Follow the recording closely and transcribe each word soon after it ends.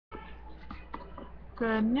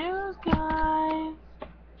Good news, guys.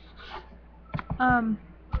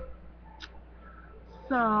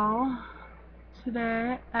 So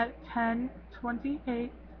today at 10:28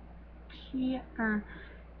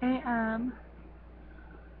 a.m.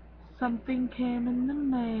 something came in the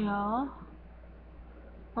mail.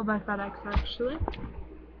 Well, by FedEx actually.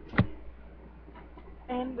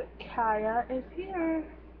 And Kaya is here.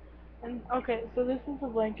 And okay, so this is the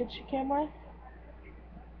blanket she came with.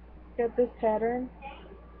 Got this pattern.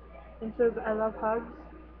 It says I love hugs.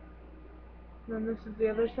 And then this is the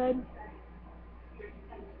other side.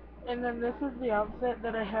 And then this is the outfit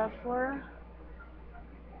that I have for her.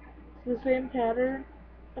 It's the same pattern.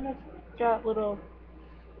 And it's got little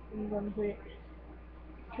things on the feet.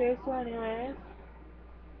 Okay, so anyways.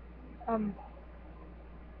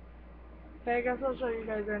 I guess I'll show you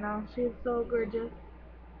guys her now. She is so gorgeous.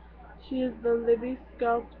 She is the Libby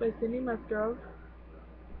Sculpt by Cindy Musgrove.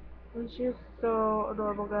 And she is so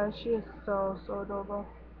adorable, guys. She is so adorable.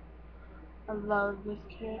 I love this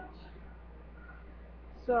kit.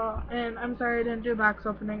 So, and I'm sorry I didn't do a box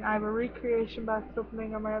opening. I have a recreation box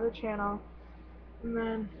opening on my other channel. And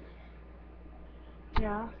then,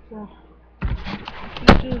 yeah, so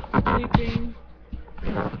she's just sleeping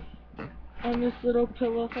on this little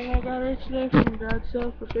pillow thing I got her today from Garage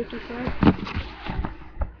Sale for 50 cents.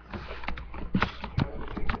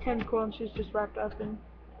 Kind of cool, and she's just wrapped up in.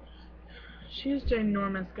 She's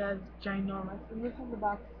ginormous, guys, ginormous. And this is the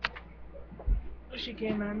box she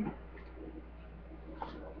came in.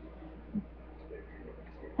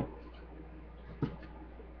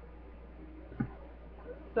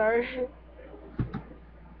 Sorry.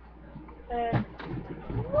 And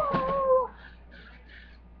whoa!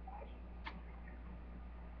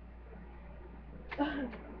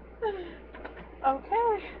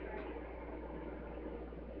 Okay.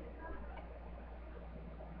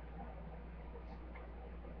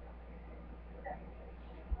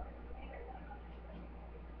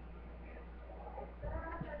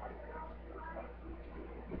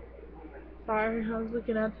 Sorry, I was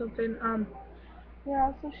looking at something.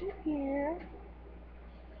 Yeah, so she's here.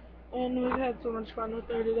 And we've had so much fun with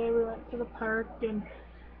her today. We went to the park, and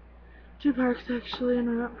 2 parks actually, and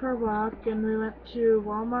we went for a walk, and we went to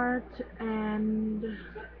Walmart and a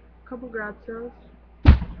couple garage sales.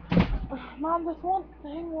 Mom, this whole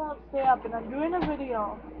thing won't stay up, and I'm doing a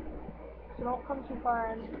video, so don't come too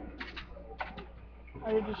far in.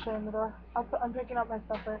 Are you just shutting the door? I'm picking up my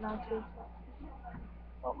stuff right now too.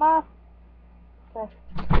 Oh, Mom. Okay.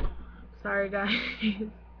 Sorry, guys.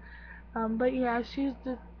 But yeah, she's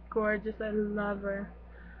just gorgeous. I love her.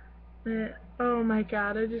 Oh my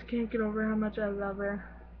god, I just can't get over how much I love her.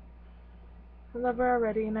 I love her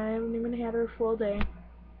already, and I haven't even had her full day.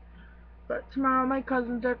 But tomorrow my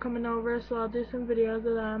cousins are coming over, so I'll do some videos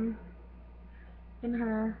of them and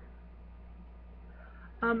her.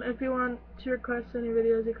 If you want to request any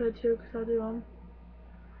videos, you could too, because I'll do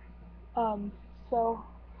them. So,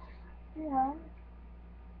 yeah.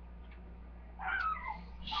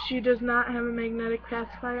 She does not have a magnetic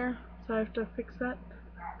pacifier, so I have to fix that.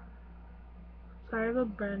 So I have a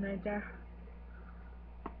burn right there.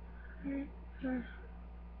 Right there.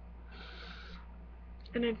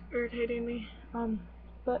 And it's irritating me.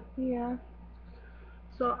 But yeah.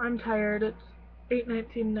 So I'm tired. It's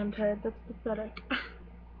 8:19 and I'm tired. That's pathetic.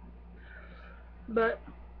 But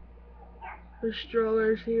the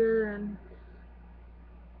stroller's here, and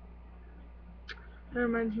that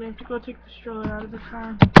reminds me I have to go take the stroller out of the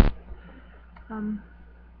car.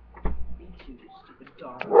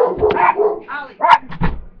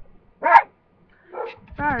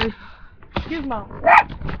 Sorry. Excuse Mom.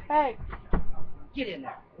 Hey. Get in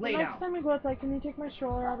there. Lay The down. next time we go outside, can you take my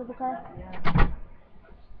stroller out of the car? Yeah.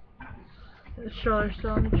 The stroller's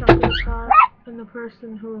still in the trunk of the car, and the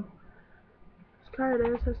person whose car it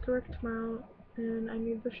is has to work tomorrow, and I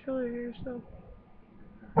need the stroller here, so.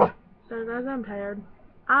 So guys, I'm tired.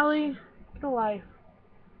 Ollie, get a life.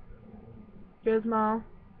 Gizmo.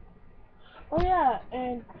 Oh yeah,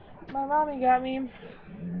 and my mommy got me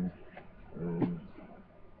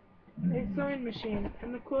a sewing machine,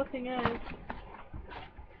 and the cool thing is,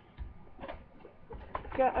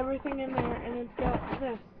 it's got everything in there, and it's got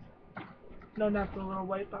this. No, not the little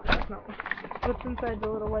white box. That's not what's inside the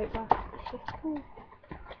little white box. It's cool.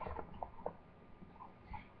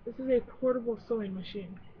 This is a portable sewing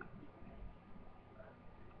machine.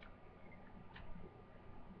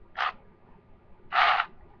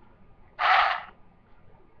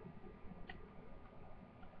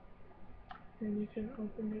 And you can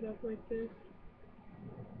open it up like this.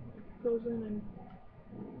 It goes in and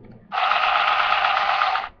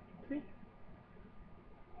see?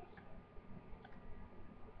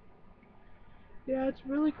 Yeah, it's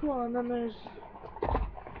really cool. And then there's,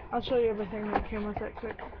 I'll show you everything that came with it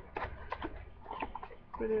quick.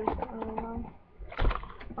 Videos don't really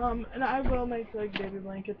long. And I will make like baby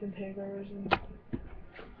blankets and tigers and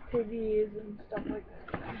piggies and stuff like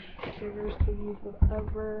that. Tigers, piggies,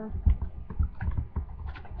 whatever.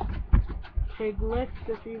 Piglets,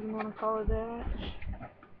 if you even want to call it that.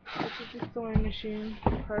 This is the sewing machine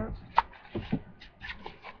part.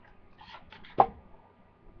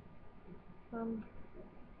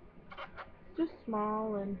 Just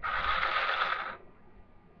small and.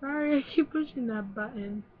 Sorry, I keep pushing that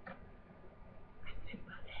button.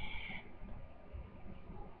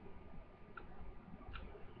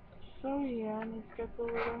 So yeah, and it's got the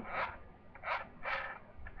little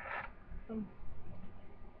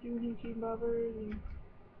doohickey bobbers and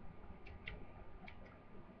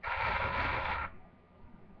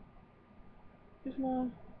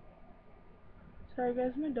Gizmo. Sorry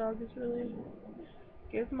guys, my dog is really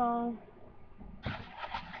Gizmo.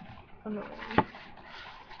 Annoying.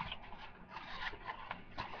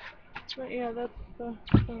 But yeah, that's the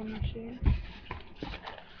sewing machine.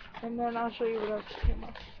 And then I'll show you what else came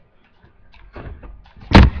up.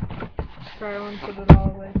 Sorry, I want to put it all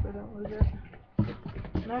away so I don't lose it.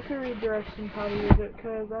 And I can read directions how to use it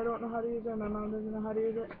because I don't know how to use it. My mom doesn't know how to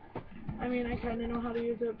use it. I mean, I kind of know how to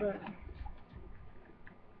use it, but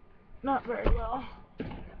not very well.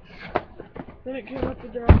 Then it came with the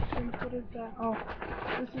directions. What is that? Oh,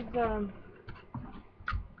 this is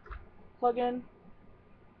plug-in,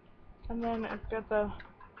 and then it's got the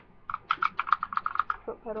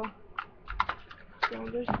foot pedal. So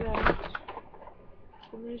there's that.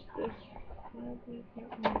 And there's this.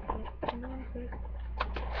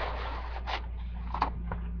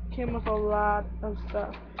 Came with a lot of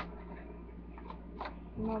stuff.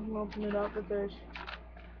 I'm not gonna open it up, but there's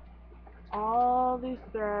all these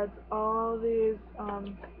threads, all these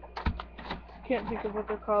can't think of what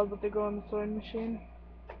they're called, but they go in the sewing machine.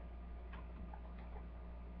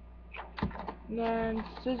 And then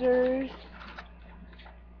scissors,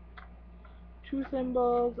 2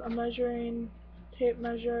 thimbles, a measuring tape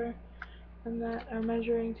measure, and then a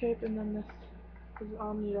measuring tape, and then this is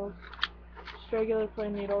all needles. Just regular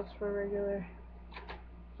plain needles for regular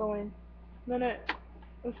sewing. And then it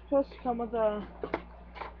was supposed to come with a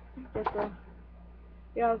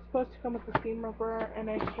yeah, it was supposed to come with a seam ripper and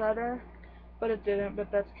a shredder, but it didn't,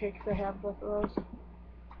 but that's okay because I have both of those.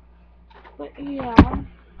 But yeah,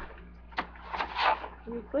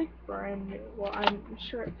 it's like brand new. Well, I'm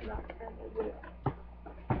sure it's not brand new, but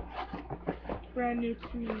it's brand new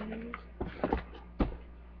to me.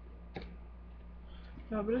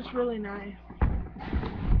 No, but it's really nice.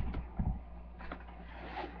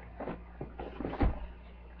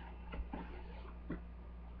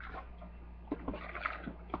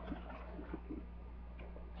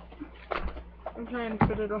 I'm trying to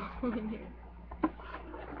fit it all in here.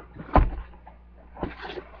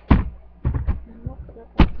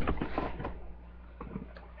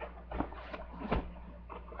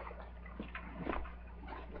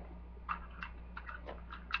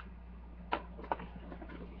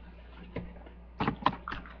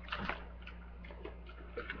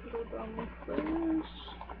 Put it on my first.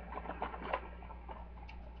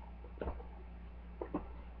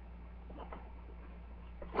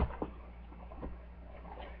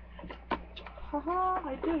 Haha,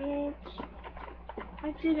 I did it. I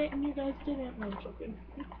did it and you guys didn't. No, I'm joking.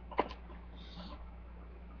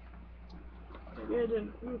 Maybe I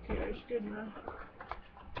didn't. Who cares? Good enough.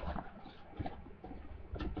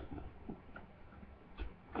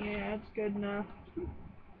 Yeah, it's good enough.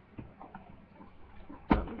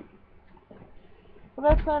 Well,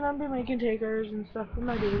 that's fine. I'll be making takers and stuff for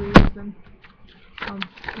my babies, and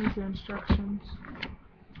here's the instructions.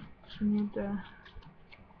 You need to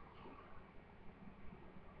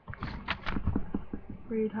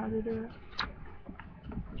read how to do it.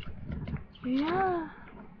 Yeah.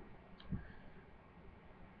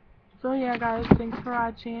 So yeah, guys, thanks for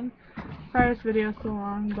watching. Sorry this video's so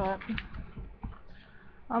long, but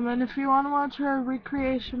and if you want to watch our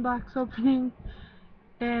recreation box opening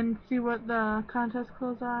and see what the contest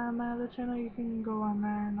clothes are on my other channel, you can go on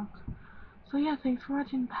there and look. So yeah, thanks for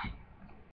watching. Bye.